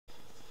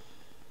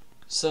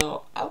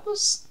So, I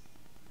was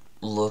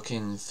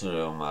looking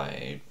through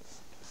my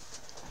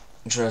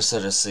dresser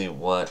to see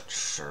what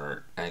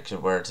shirt I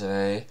could wear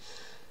today.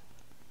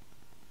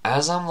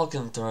 As I'm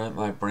looking through it,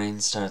 my brain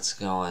starts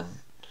going,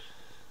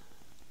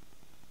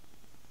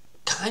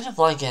 kind of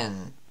like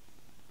an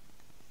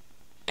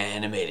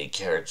animated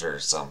character or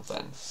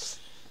something.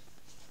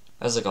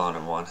 How's it going,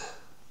 everyone?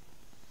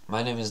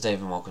 My name is Dave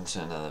and welcome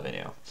to another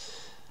video.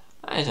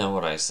 I know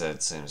what I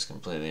said seems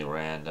completely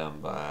random,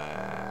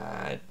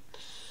 but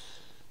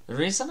the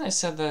reason I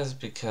said that is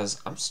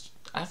because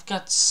I've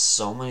got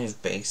so many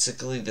of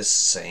basically the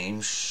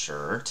same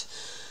shirt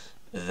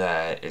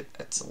that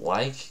it's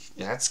like,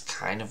 that's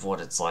kind of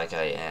what it's like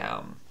I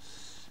am.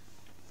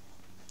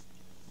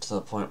 To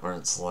the point where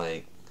it's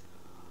like,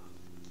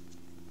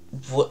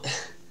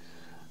 what?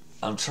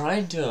 I'm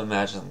trying to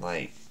imagine,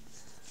 like,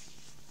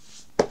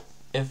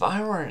 if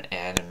I were an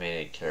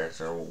animated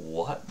character,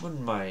 what would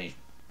my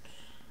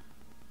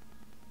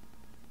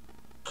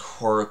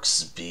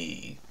quirks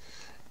be?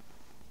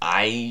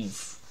 I'm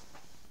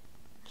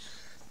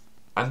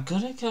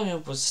good at coming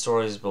up with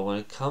stories, but when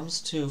it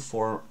comes to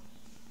for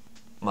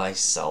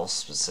myself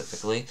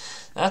specifically,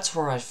 that's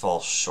where I fall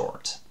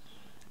short.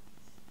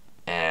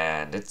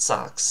 And it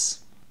sucks.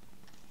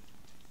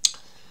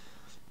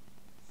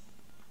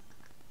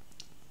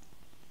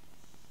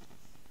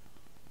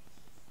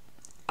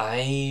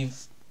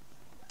 I've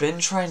been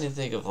trying to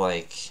think of,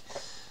 like,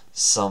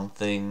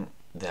 something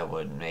that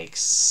would make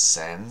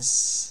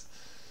sense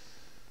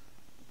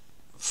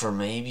for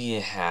maybe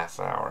a half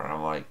hour. And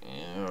I'm like,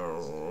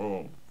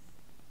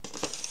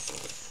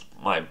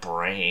 my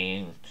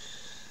brain.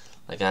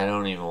 Like, I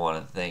don't even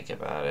want to think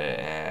about it,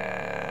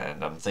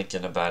 and I'm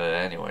thinking about it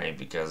anyway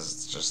because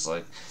it's just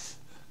like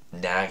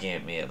nagging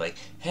at me. Like,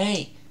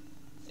 hey,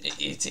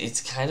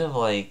 it's kind of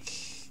like,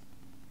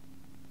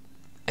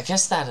 I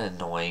guess, that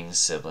annoying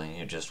sibling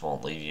who just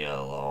won't leave you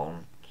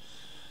alone.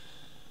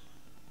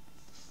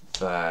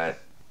 But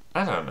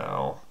I don't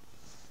know.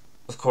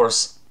 Of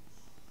course,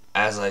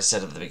 as I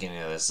said at the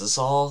beginning of this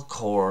all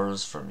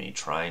cores from me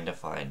trying to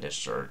find a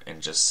shirt and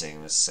just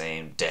seeing the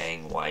same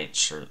dang white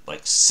shirt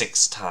like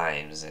 6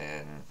 times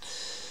in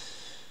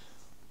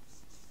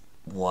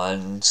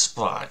one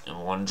spot in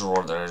one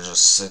drawer. There are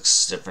just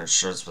 6 different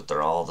shirts, but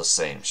they're all the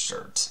same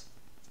shirt.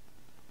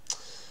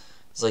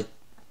 It's like,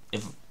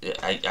 if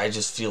I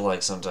just feel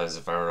like sometimes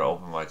if I were to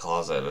open my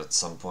closet at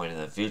some point in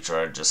the future,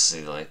 I'd just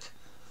see like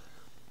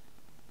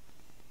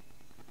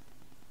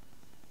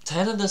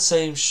 10 of the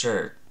same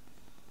shirt.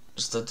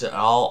 Just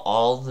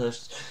all the,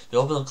 you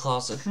open the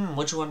closet,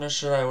 which one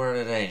should I wear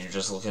today? And you're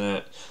just looking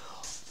at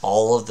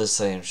all of the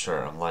same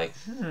shirt. I'm like,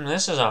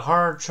 this is a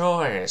hard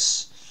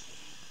choice.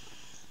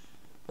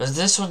 But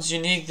this one's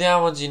unique, that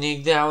one's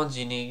unique, that one's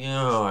unique.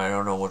 Oh, I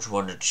don't know which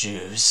one to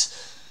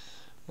choose.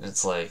 And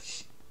it's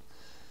like,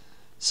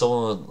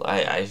 someone would,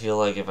 I feel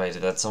like if I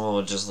did that, someone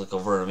would just look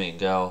over at me and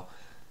go,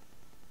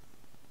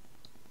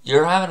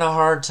 you're having a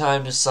hard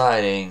time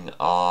deciding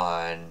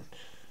on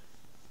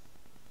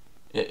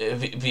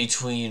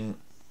between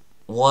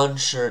one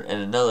shirt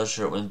and another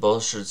shirt when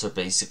both shirts are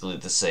basically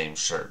the same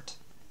shirt.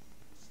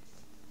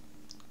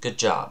 Good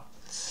job.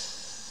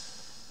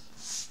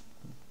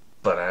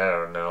 But I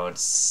don't know,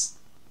 it's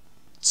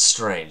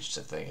strange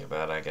to think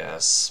about, I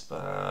guess,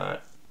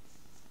 but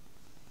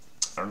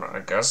I don't know,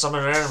 I guess I'm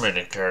an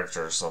animated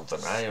character or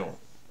something. I don't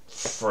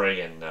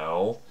friggin'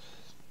 know.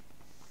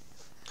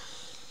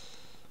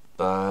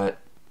 But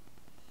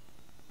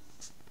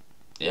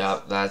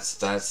yeah,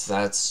 that's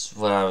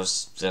what I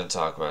was gonna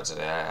talk about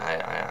today.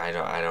 I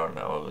don't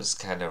know. It was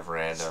kind of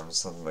random,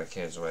 something that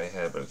came to my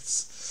head, but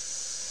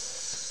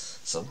it's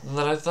something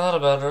that I thought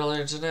about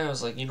earlier today. I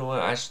was like, you know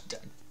what?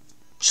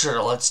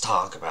 Sure, let's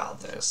talk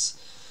about this.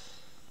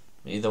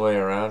 Either way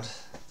around,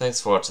 thanks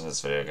for watching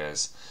this video,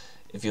 guys.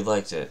 If you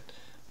liked it,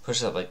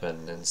 push that like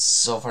button, and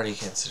so far you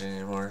can't see it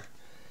anymore.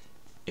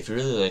 If you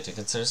really liked it,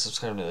 consider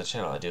subscribing to the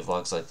channel. I do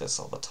vlogs like this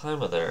all the time,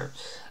 but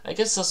I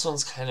guess this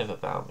one's kind of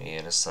about me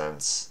in a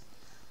sense.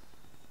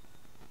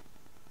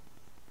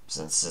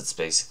 Since it's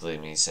basically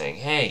me saying,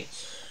 hey,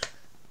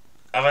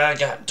 I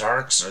got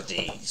darks or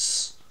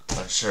these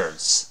on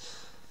shirts.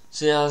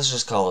 So yeah, let's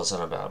just call this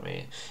one about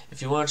me.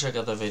 If you want to check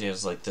out the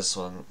videos like this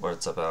one where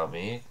it's about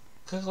me,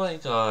 click the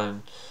link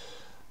on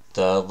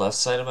the left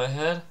side of my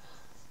head.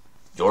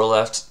 Your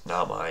left,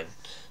 not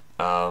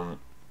mine.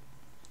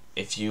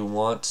 If you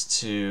want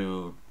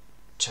to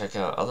check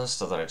out other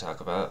stuff that I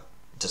talk about,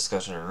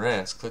 discussion and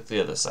rants, click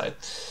the other side.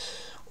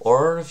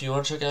 Or if you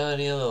want to check out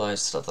any other live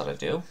stuff that I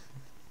do,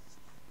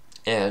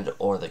 and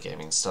or the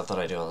gaming stuff that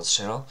I do on this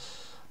channel,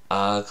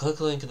 click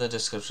the link in the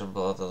description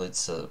below that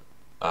leads to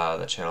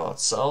the channel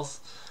itself,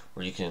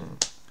 where you can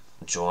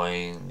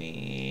join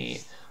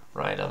the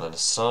ride on the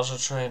nostalgia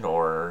train,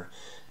 or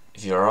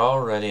if you're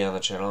already on the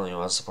channel and you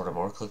want to support it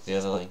more, click the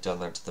other link down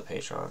there to the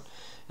Patreon.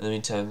 In the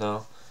meantime,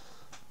 though,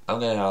 I'm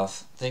getting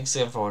off. Thanks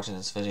again for watching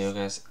this video,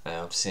 guys. I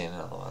hope to see you in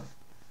another one.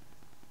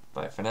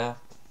 Bye for now.